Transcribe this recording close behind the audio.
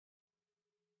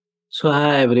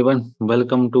Hi everyone,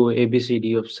 welcome to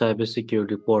ABCD of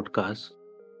Cybersecurity podcast.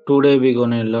 Today we're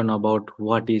gonna learn about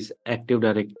what is Active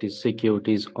Directory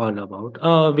security is all about.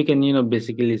 We can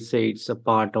basically say it's a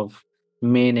part of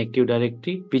main Active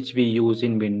Directory which we use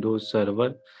in Windows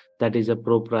Server. That is a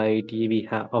proprietary we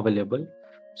have available.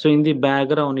 So in the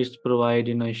background, it's provide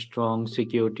a strong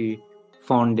security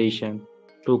foundation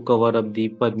to cover up the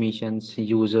permissions,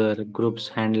 user groups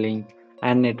handling,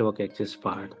 and network access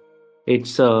part.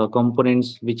 Its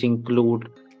components, which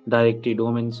include directory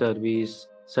domain service,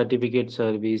 certificate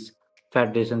service,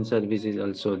 federation service, is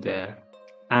also there.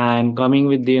 And coming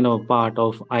with the part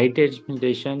of IT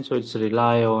administration, so it's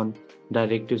rely on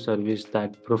directive service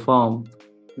that perform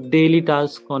daily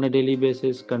tasks on a daily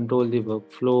basis, control the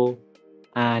workflow,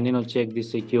 and check the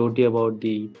security about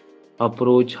the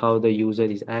approach, how the user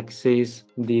is access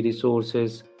the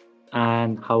resources,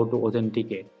 and how to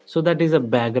authenticate. So that is a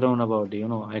background about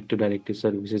Active Directory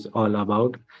services all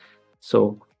about.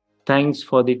 So thanks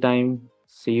for the time.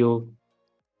 See you.